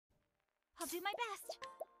do my best.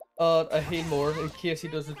 I heal more in case he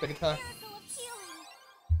does his big attack. Miracle of healing.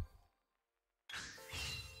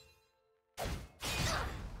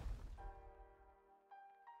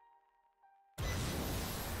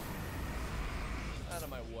 Out of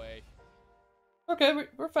my way. Okay,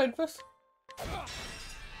 we're fine for this.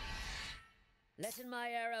 Letting my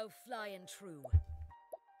arrow fly and true.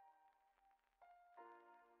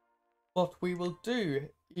 What we will do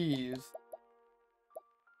is...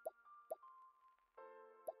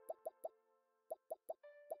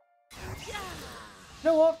 Yeah! You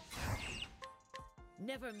know what?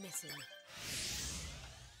 Never missing.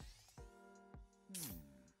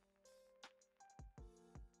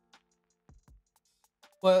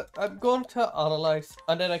 Well, I'm going to analyze,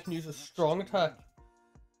 and then I can use a strong attack.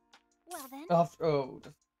 Well then. After, oh,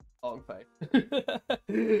 that's a long fight.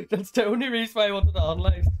 That's the only reason why I wanted to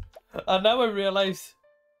analyze. And now I realize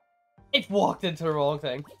it walked into the wrong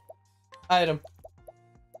thing. Item.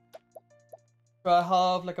 Do I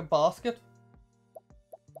have like a basket?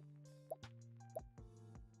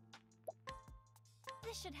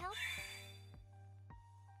 This should help.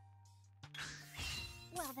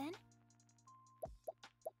 Well then.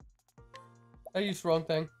 I used the wrong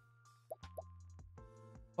thing.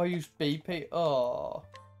 I used BP. Oh.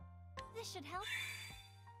 This should help.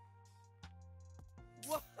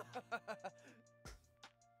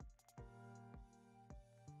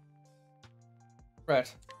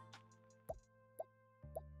 Right.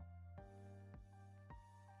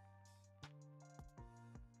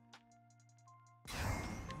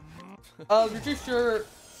 I'll reduce your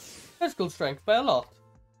physical strength by a lot.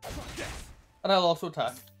 And I'll also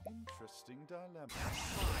attack. Interesting dilemma.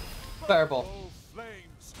 Fireball. Oh,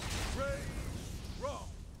 flames! Rage! Wrong!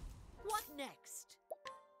 What next?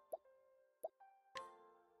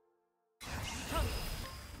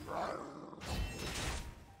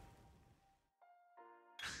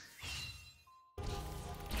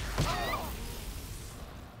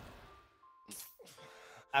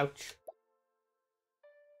 Ouch.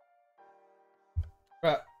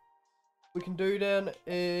 Right. We can do then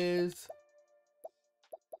is...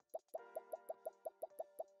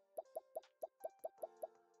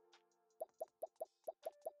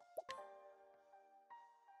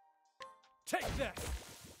 Take that!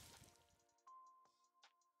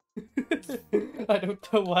 I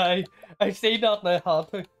don't know why. I say that and I had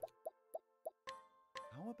to.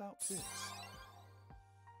 How about this?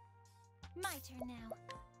 My turn now.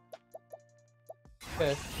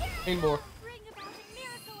 Okay, need more. Bring about a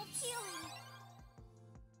miracle of healing.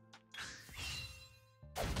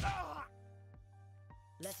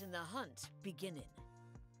 Letting the hunt beginning.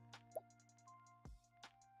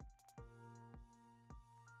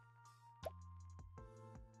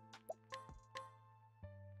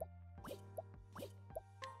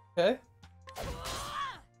 Okay.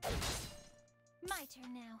 My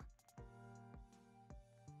turn now.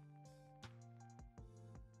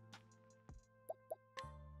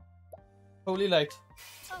 Holy light.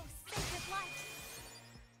 Oh, sacred light.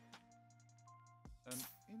 An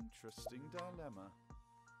interesting dilemma.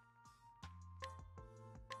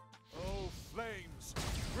 Oh, flames!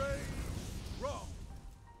 Rage! Wrong!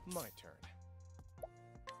 My turn.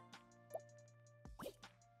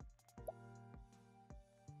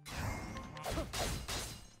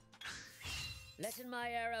 Letting my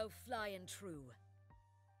arrow fly and true.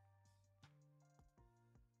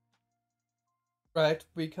 Right,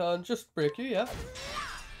 we can just break you, yeah?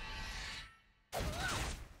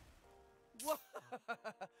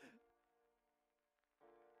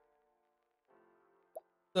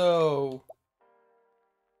 So...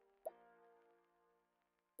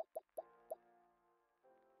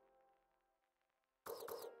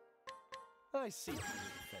 I see your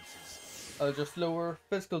defenses. I'll just lower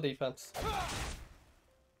physical defense.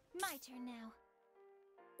 My turn now.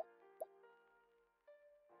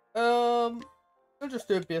 I'll just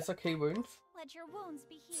do a basic heal wounds. Let your wounds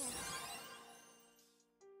be healed.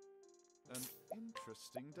 An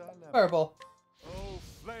interesting dilemma. Fireball. Oh,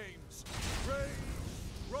 flames! Rage!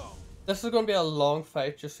 Wrong! This is going to be a long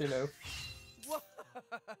fight, just so you know.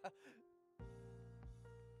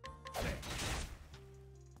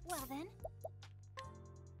 Well then.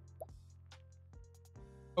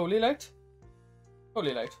 Holy light.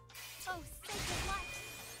 Holy light. Oh, sacred light.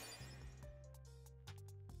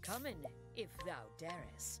 Coming, if thou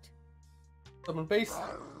darest. Summon base,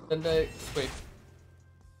 then they sweep.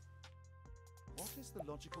 What is the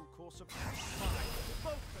logical course of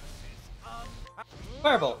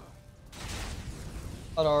Fireball.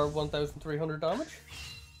 At our 1,300 damage.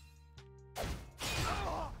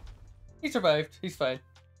 He survived. He's fine.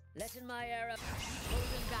 Letting my arrow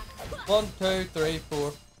holding back. 1, 2, 3,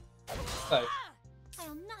 4, 5.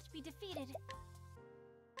 I'll not be defeated.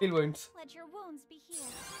 Heal wounds. Let your wounds be healed.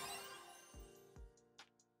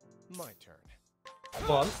 My turn.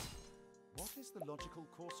 1. What is the logical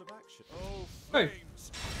course of action? Oh, Hey.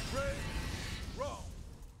 flames! Rage! Wrong!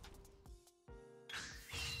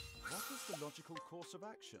 What is the logical course of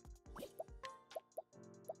action?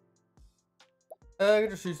 I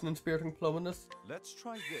just use an inspiriting plum in this. Let's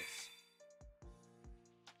try this.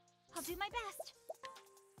 I'll do my best.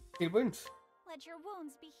 Heal wounds. Let your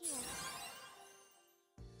wounds be healed.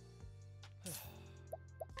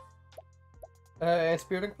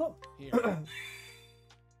 Inspiriting plum. Here.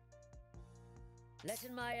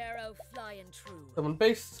 Letting my arrow fly and true. Summon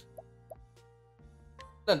beast.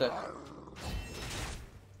 Linda.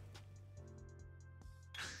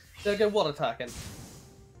 They'll get what attacking?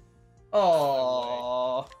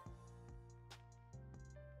 Oh.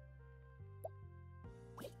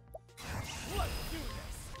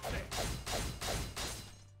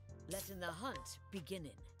 Letting the hunt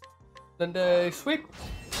beginning. Linda sweep.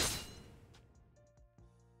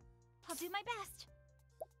 I'll do my best.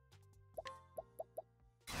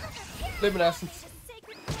 Luminescence. May the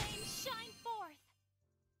sacred flame shine forth.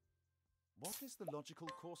 What is the logical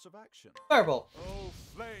course of action? Fireball. Oh,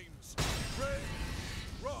 flames! Rage!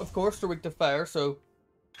 Wrong! Of course, they're weak to fire, so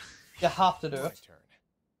you have to do My it. turn.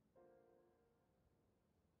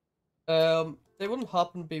 They wouldn't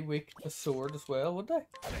happen to be weak to sword as well, would they?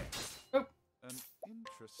 Nope. An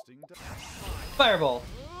interesting... Fireball.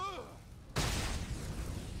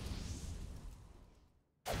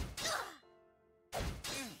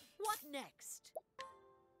 What next?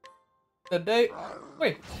 Did they?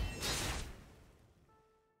 Wait.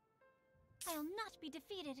 I'll not be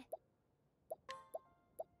defeated.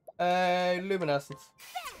 Luminescence.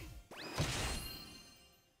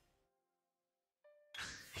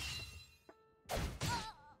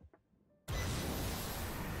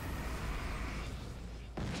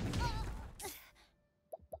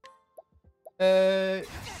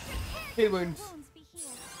 Heal wounds. Wounds be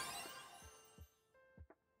healed.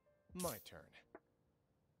 My turn.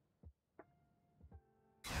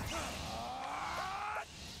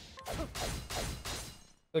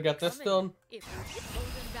 We'll get this Coming, done. if you're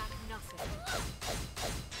holding back nothing.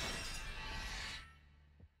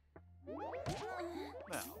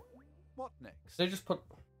 Now, what next? They just put...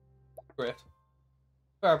 Great.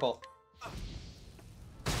 Fireball.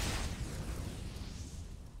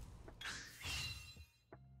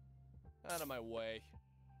 Out of my way.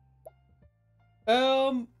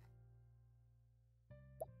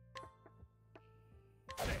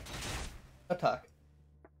 Attack.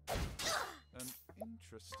 An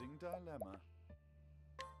interesting dilemma.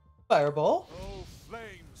 Fireball. Oh,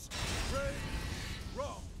 flames! Rage!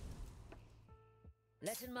 Wrong!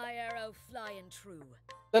 Letting my arrow fly and true.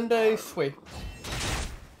 Then they sweep.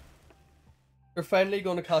 We're finally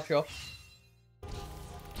going to catch up.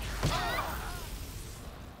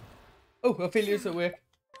 Oh, Ophelia's awake.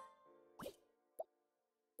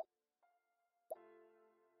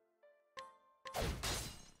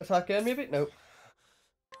 Attack again, maybe? No.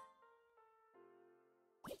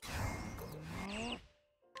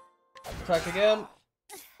 Attack again.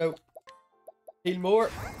 Nope. Heal more.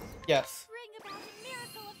 Yes. Bring about a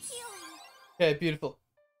miracle of healing. Okay, beautiful.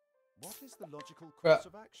 What is the logical Right. course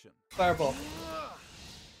of action? Fireball.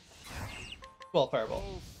 Small fireball.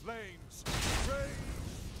 Oh, flames!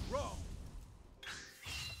 Rage! Wrong!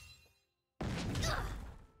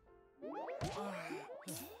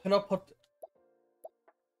 Cannot put...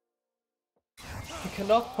 You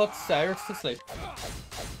cannot put Cyrus to sleep.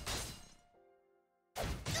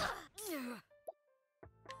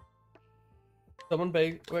 Someone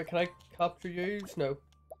base... Wait, can I capture you? No.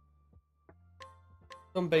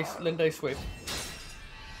 Someone base Linday sweep.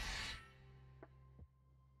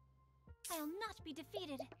 I'll not be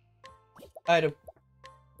defeated. Item.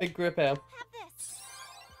 Big grip M. Have this.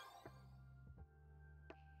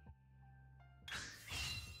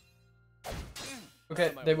 Okay, Out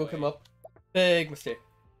of my they will come way. up. Big mistake.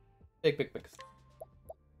 Big mistake.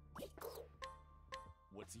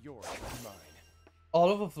 What's yours is mine.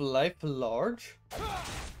 Olive of life large.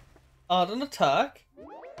 Add an attack.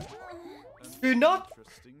 An Do not-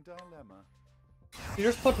 interesting dilemma. You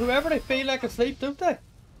just put whoever they feel like asleep, don't they?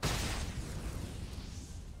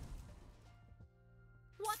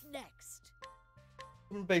 What next?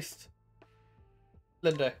 Someone based.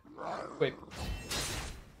 Linda. Wait.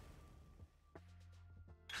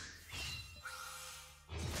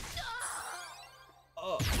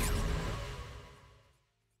 Oh.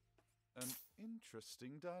 An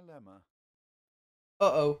interesting dilemma.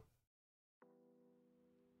 Uh-oh.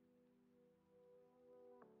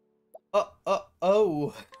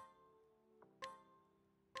 Oh.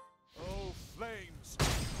 Oh, flames,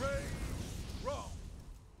 rage strong.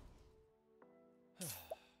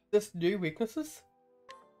 Just new weaknesses?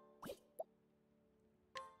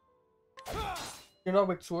 You're not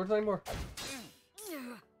weak to swords anymore.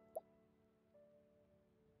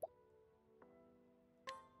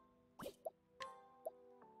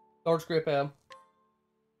 Large grip M.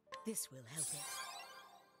 This will help it.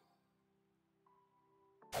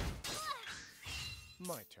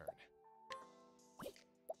 My turn.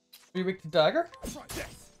 Are you weak to dagger? Try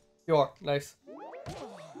death. You are. Nice.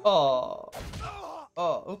 Oh.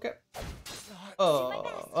 Oh, okay.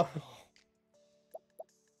 Oh.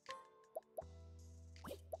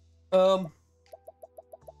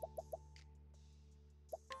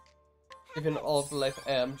 Even all of life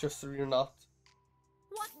M just so you're not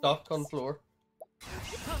What stuck next? on floor.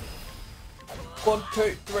 1, 2,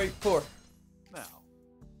 3, 4. Now,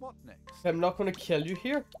 what next? I'm not gonna kill you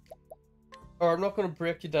here. Or I'm not gonna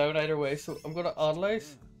break you down either way, so I'm gonna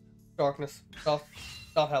analyze darkness. Not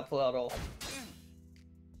helpful at all.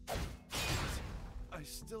 I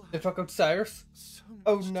still They have took out Cyrus. so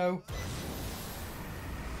Oh much to no. learn.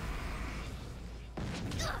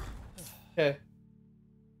 Okay.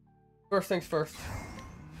 First things first.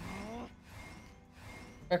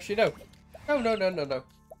 Actually, no. No.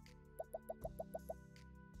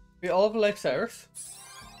 We all have like Cyrus.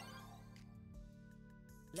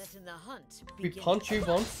 Letting the hunt We begin. punch you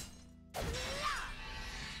once.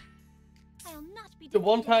 I'll not be The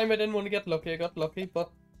one defeated. time I didn't want to get lucky, I got lucky, but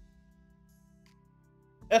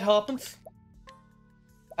it happens.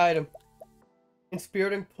 Item.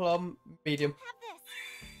 Inspiriting plum medium. Have this.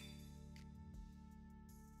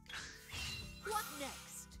 What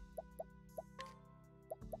next?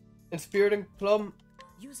 Inspiriting plum.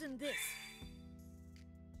 Using this.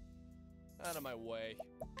 Out of my way.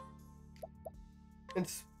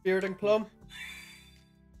 Inspiriting plum.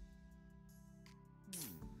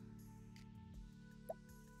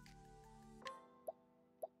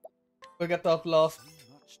 We get that last.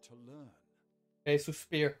 So much to learn. Okay, so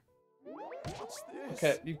spear. What's this?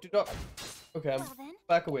 Okay, you do not. Okay, I'm Well then,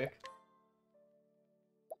 back awake.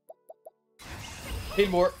 Heal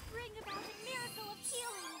more. bring about a miracle of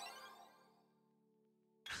healing.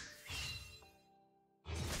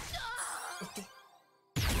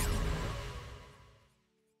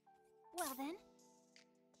 Well then,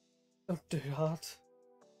 Don't do that.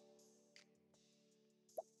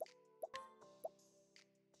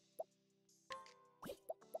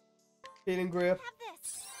 Healing grip. have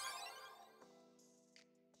this.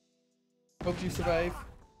 Hope you survive.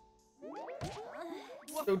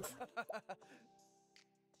 Don't.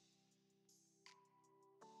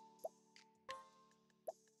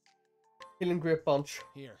 Healing grip bunch.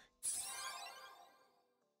 Here.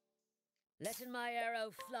 Letting my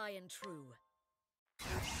arrow fly and true.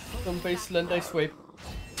 Some base Linday sweep.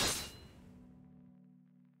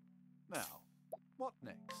 Now, what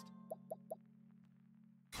next?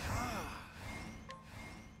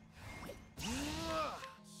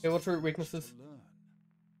 Okay, what's your weaknesses? To learn.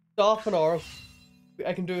 Staff and arrow.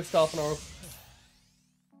 I can do a staff and arrow.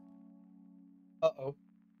 Uh-oh.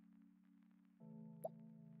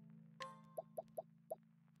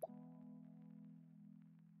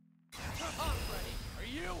 I'm ready. Are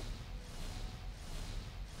you?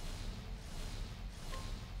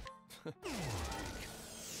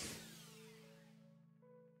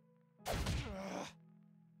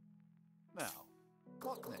 Now,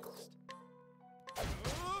 what next?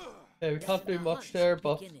 Yeah, we can't do Letting the much hunt there,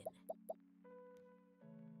 but beginning.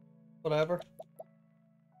 whatever.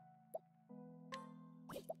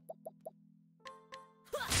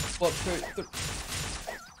 One, two, three,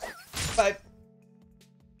 5.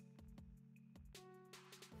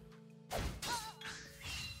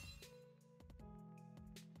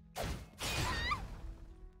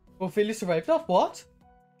 Ophelia survived that? What?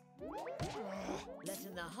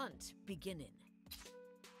 Letting the hunt beginning.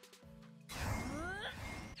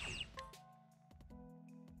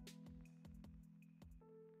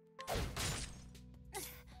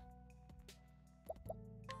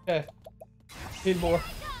 Okay. Need more. Go!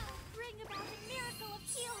 Bring about a miracle of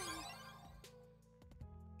healing.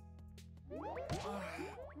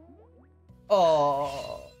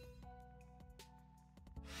 Oh.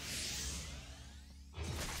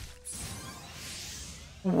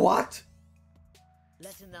 What?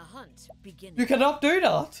 Letting the hunt beginning. You cannot do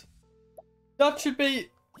that. That should be.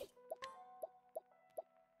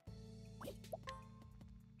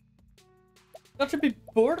 That should be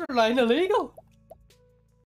borderline illegal.